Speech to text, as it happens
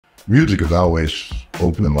Music has always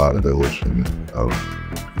opened a lot of doors, and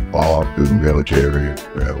all through the military.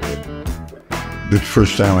 The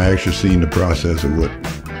first time I actually seen the process of what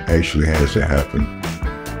actually has to happen,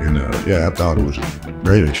 and yeah, I thought it was a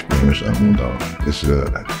great experience. It's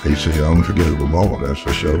an unforgettable moment, that's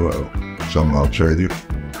for sure. Something I'll treasure,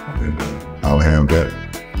 and I'll have that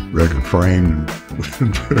record framed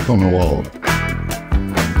and put it on the wall.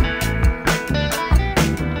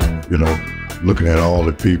 You know, looking at all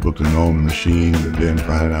the people to own the machines and then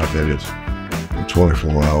finding out that it's a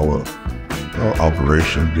 24-hour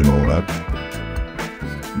operation, you know, I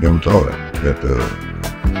never thought that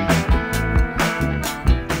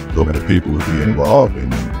so many people would be involved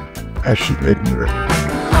in actually making it.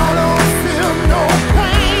 I don't feel no pain.